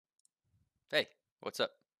Hey, what's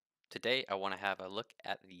up? Today I want to have a look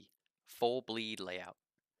at the full bleed layout.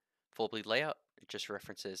 Full bleed layout, it just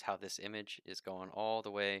references how this image is going all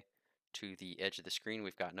the way to the edge of the screen.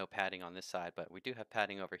 We've got no padding on this side, but we do have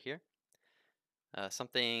padding over here.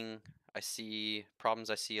 Problems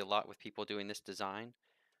I see a lot with people doing this design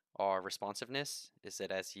are responsiveness, is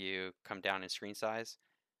that as you come down in screen size,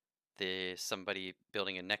 somebody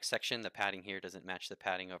building a next section, the padding here doesn't match the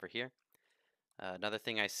padding over here. Another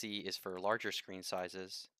thing I see is for larger screen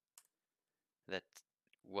sizes that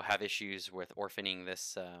will have issues with orphaning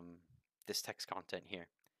this text content here.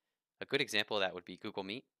 A good example of that would be Google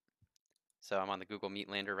Meet. So I'm on the Google Meet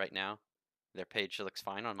lander right now. Their page looks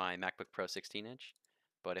fine on my MacBook Pro 16-inch,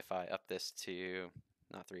 but if I up this to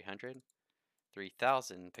not 300,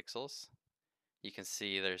 3000 pixels, you can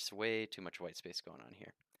see there's way too much white space going on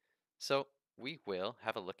here. So we will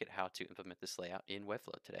have a look at how to implement this layout in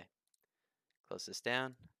Webflow today. Close this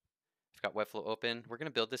down. I've got Webflow open. We're going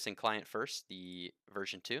to build this in client first, the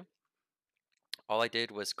version 2. All I did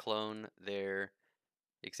was clone their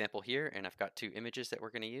example here, and I've got 2 images that we're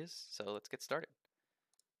going to use. So let's get started.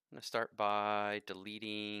 I'm going to start by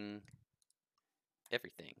deleting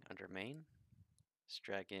everything under main. Just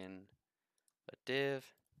drag in a div,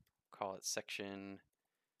 call it section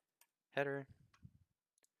header.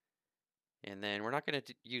 And then we're not going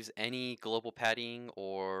to use any global padding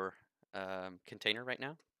or container right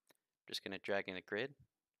now. Just going to drag in a grid.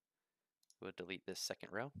 We'll delete this second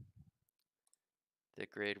row. The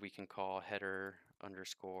grid we can call header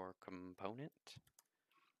underscore component.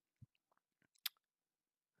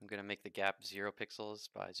 I'm going to make the gap 0 pixels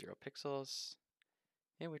by 0 pixels.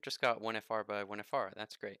 And we've just got 1FR by 1FR.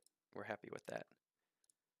 That's great. We're happy with that.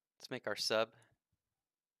 Let's make our sub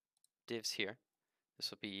divs here.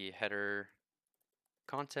 This will be header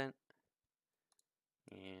content.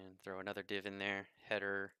 And throw another div in there,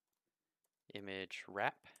 header image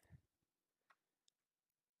wrap.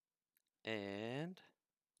 And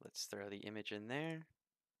let's throw the image in there.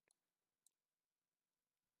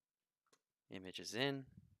 Image is in.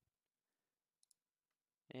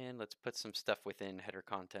 And let's put some stuff within header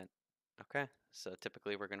content. Okay, so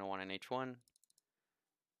typically we're going to want an H1.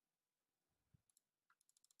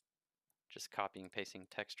 Just copying and pasting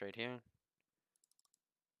text right here.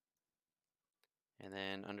 And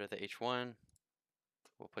then under the H1,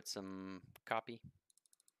 we'll put some copy.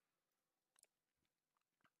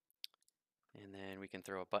 And then we can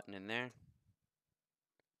throw a button in there.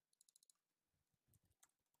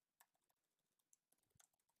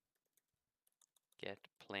 Get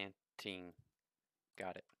planting.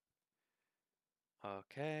 Got it.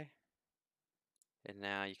 Okay. And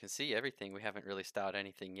now you can see everything. We haven't really styled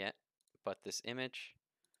anything yet, but this image,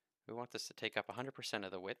 we want this to take up 100%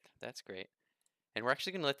 of the width. That's great. And we're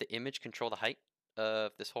actually going to let the image control the height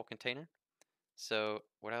of this whole container. So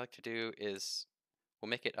what I like to do is we'll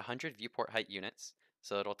make it 100 viewport height units.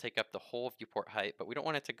 So it'll take up the whole viewport height, but we don't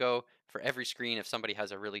want it to go for every screen. If somebody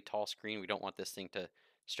has a really tall screen, we don't want this thing to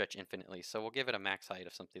stretch infinitely. So we'll give it a max height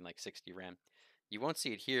of something like 60 rem. You won't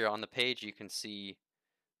see it here. On the page, you can see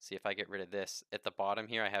if I get rid of this. At the bottom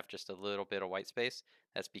here, I have just a little bit of white space.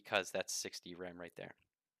 That's because that's 60 rem right there.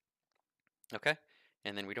 Okay,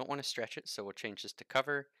 and then we don't want to stretch it, so we'll change this to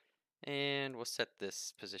cover, and we'll set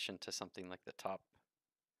this position to something like the top.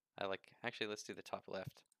 Actually, let's do the top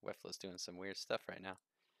left. Webflow's doing some weird stuff right now.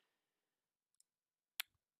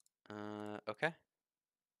 Okay.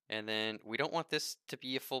 And then we don't want this to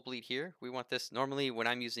be a full bleed here. We want this, normally when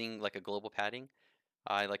I'm using like a global padding,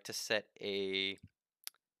 I like to set it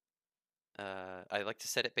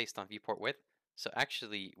based on viewport width. So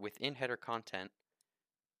actually within header content,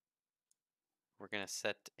 we're gonna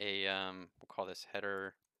set a, we'll call this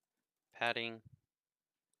header padding.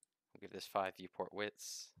 We'll give this 5 viewport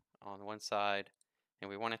widths on one side, and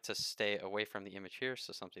we want it to stay away from the image here,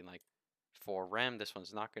 so something like 4 rem. This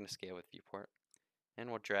one's not going to scale with viewport, and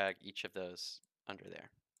we'll drag each of those under there.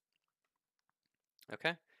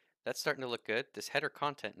 Okay, that's starting to look good. This header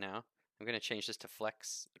content now, I'm going to change this to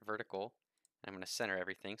flex vertical, and I'm going to center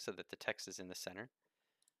everything so that the text is in the center.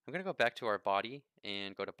 I'm going to go back to our body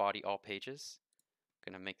and go to body all pages.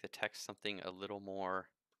 I'm going to make the text something a little more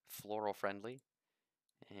floral friendly,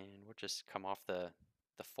 and we'll just come off the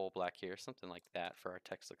full black here, something like that for our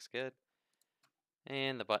text looks good.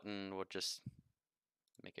 And the button will just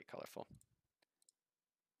make it colorful.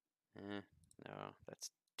 No,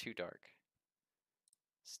 that's too dark.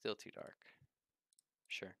 Still too dark.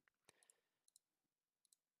 Sure.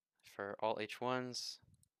 For all H1s,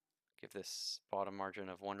 give this bottom margin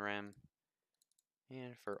of 1 rem.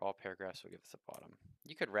 And for all paragraphs, we'll give this a bottom.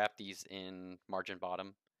 You could wrap these in margin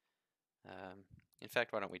bottom. In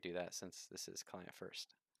fact, why don't we do that since this is client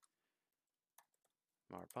first?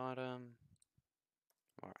 Mar bottom.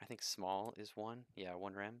 I think small is 1. Yeah,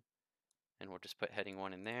 1 rem. And we'll just put heading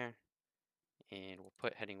 1 in there. And we'll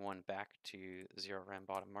put heading 1 back to 0 rem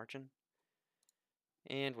bottom margin.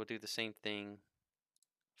 And we'll do the same thing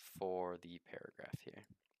for the paragraph here.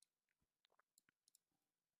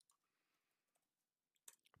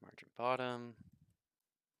 Margin bottom,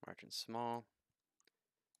 margin small,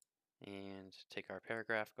 and take our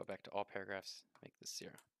paragraph, go back to all paragraphs, make this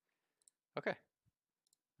 0. Okay.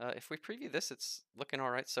 If we preview this, it's looking all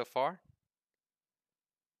right so far.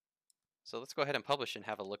 So let's go ahead and publish and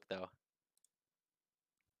have a look though.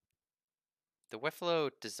 The Webflow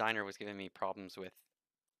designer was giving me problems with,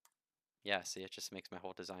 yeah, see, it just makes my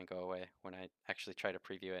whole design go away when I actually try to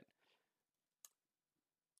preview it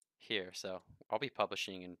here. So I'll be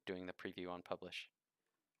publishing and doing the preview on publish.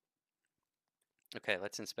 Okay,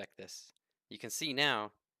 let's inspect this. You can see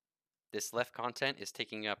now this left content is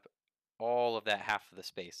taking up all of that half of the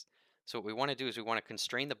space. So what we want to do is we want to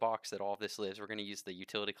constrain the box that all of this lives. We're going to use the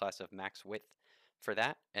utility class of max width for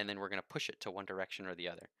that, and then we're going to push it to one direction or the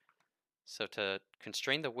other. So to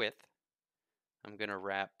constrain the width, I'm going to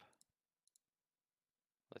wrap,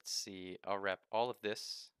 let's see, I'll wrap all of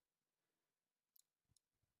this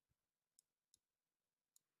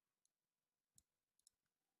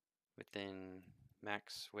within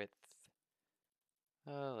max width,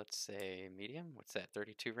 let's say medium, what's that,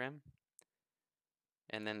 32 rem?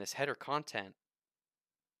 And then this header content,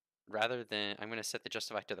 rather than, I'm going to set the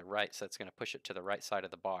justify to the right, so it's going to push it to the right side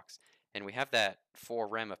of the box. And we have that 4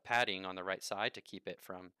 rem of padding on the right side to keep it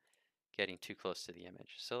from getting too close to the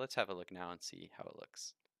image. So let's have a look now and see how it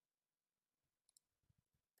looks.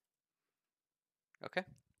 Okay,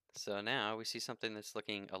 so now we see something that's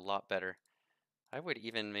looking a lot better. I would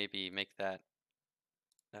even maybe make that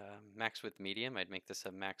max width medium. I'd make this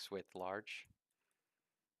a max width large.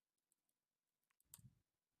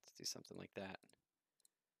 Let's do something like that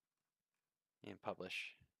and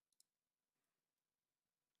publish.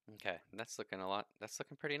 Okay, that's looking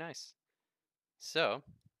pretty nice. So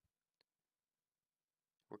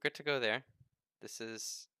we're good to go there. This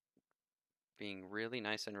is being really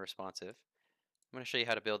nice and responsive. I'm going to show you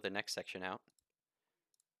how to build the next section out.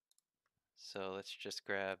 So let's just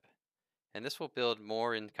grab, and this will build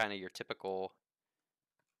more in kind of your typical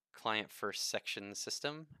client first section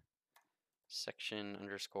system. Section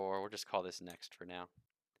underscore, we'll just call this next for now.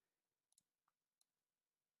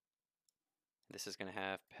 This is going to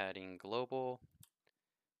have padding global,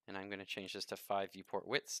 and I'm going to change this to 5 viewport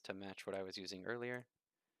widths to match what I was using earlier.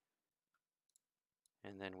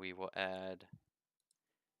 And then we will add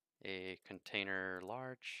a container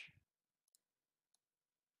large.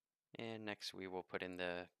 And next we will put in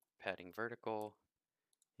the padding vertical,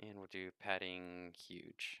 and we'll do padding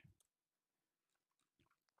huge.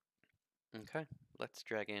 Okay, let's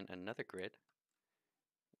drag in another grid.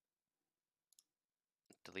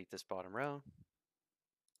 Delete this bottom row.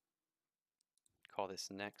 Call this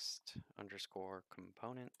next underscore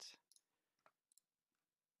component.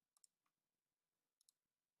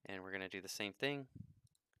 And we're going to do the same thing.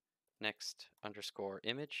 Next underscore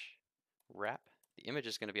image wrap. The image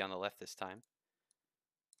is going to be on the left this time.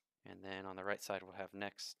 And then on the right side we'll have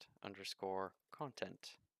next underscore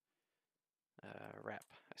content wrap,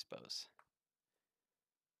 I suppose.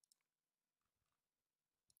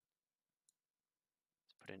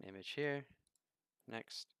 Let's put an image here.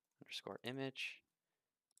 Next underscore image.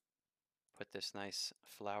 Put this nice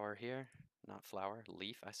flower here. Not flower,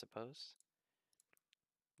 leaf, I suppose.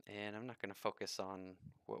 And I'm not going to focus on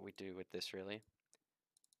what we do with this really.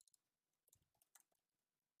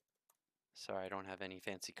 Sorry, I don't have any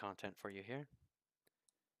fancy content for you here.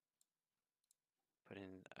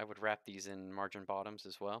 I would wrap these in margin bottoms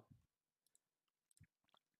as well.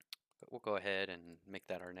 But we'll go ahead and make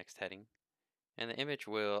that our next heading. And the image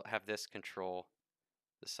will have this control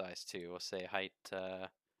the size too. We'll say height,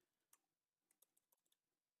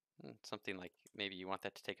 something like maybe you want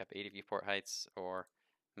that to take up 80 viewport heights, or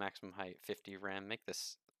maximum height 50 rem. Make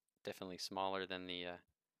this definitely smaller than the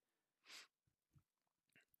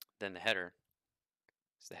header.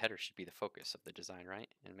 So the header should be the focus of the design, right?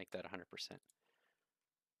 And make that 100%.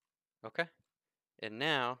 Okay. And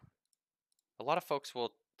now, a lot of folks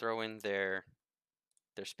will throw in their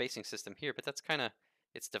spacing system here, but that's kind of,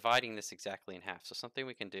 it's dividing this exactly in half. So something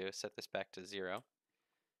we can do is set this back to 0.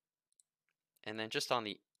 And then just on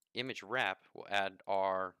the image wrap, we'll add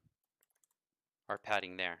our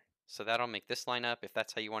padding there. So that'll make this line up if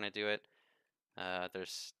that's how you want to do it.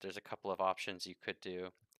 There's a couple of options you could do.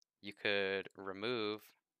 You could remove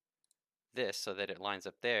this so that it lines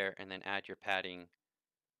up there, and then add your padding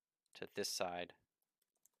to this side.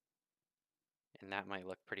 And that might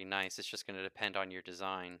look pretty nice. It's just going to depend on your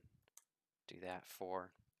design. Do that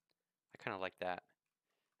for. I kind of like that.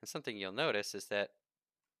 And something you'll notice is that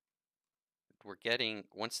we're getting,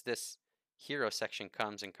 once this hero section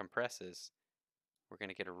comes and compresses, we're going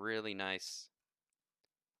to get a really nice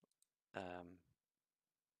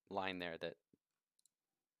line there that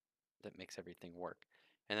makes everything work.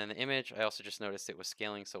 And then the image, I also just noticed it was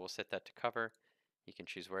scaling, so we'll set that to cover. You can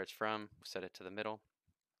choose where it's from, set it to the middle.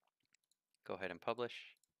 Go ahead and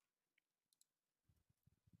publish.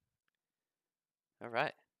 All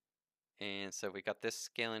right. And so we got this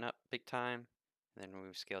scaling up big time. And then when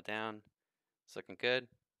we scale down, it's looking good.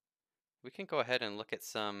 We can go ahead and look at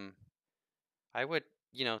some, I would,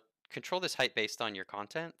 control this height based on your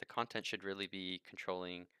content. The content should really be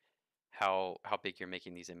controlling how big you're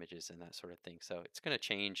making these images and that sort of thing. So it's going to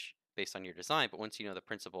change based on your design, but once you know the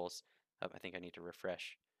principles, I think I need to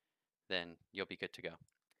refresh, then you'll be good to go.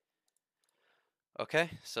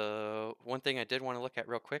 Okay, so one thing I did want to look at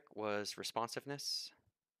real quick was responsiveness.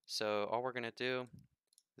 So all we're going to do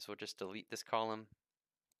is we'll just delete this column,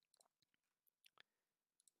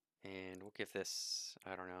 and we'll give this,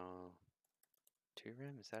 I don't know, 2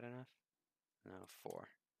 rem, is that enough? No, 4.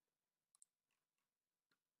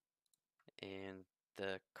 And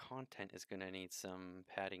the content is going to need some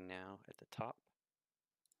padding now at the top.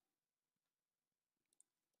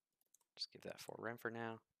 Just give that 4 rem for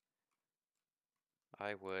now.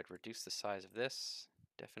 I would reduce the size of this,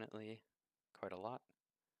 definitely, quite a lot.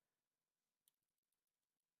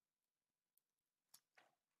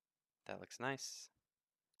 That looks nice.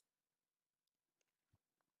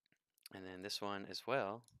 And then this one as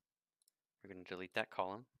well, we're going to delete that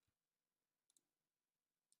column.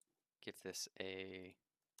 Give this a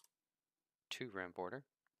 2 rem border.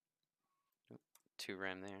 2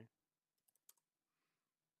 rem there.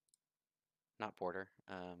 Not border,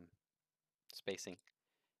 spacing.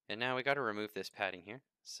 And now we got to remove this padding here,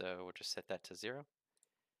 so we'll just set that to 0.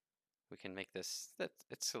 We can make this,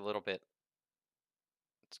 it's a little bit,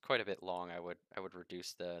 it's quite a bit long. I would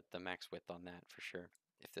reduce the max width on that for sure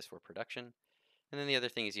if this were production. And then the other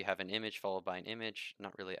thing is you have an image followed by an image,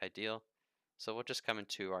 not really ideal. So we'll just come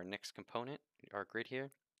into our next component, our grid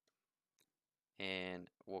here, and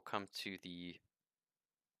we'll come to the,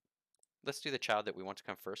 let's do the child that we want to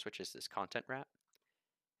come first, which is this content wrap.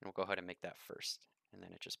 And we'll go ahead and make that first. And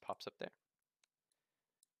then it just pops up there.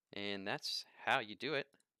 And that's how you do it.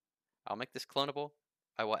 I'll make this clonable.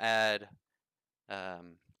 I will add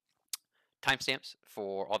timestamps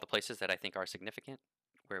for all the places that I think are significant,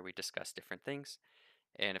 where we discuss different things.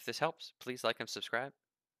 And if this helps, please like and subscribe.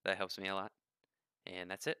 That helps me a lot. And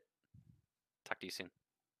that's it. Talk to you soon.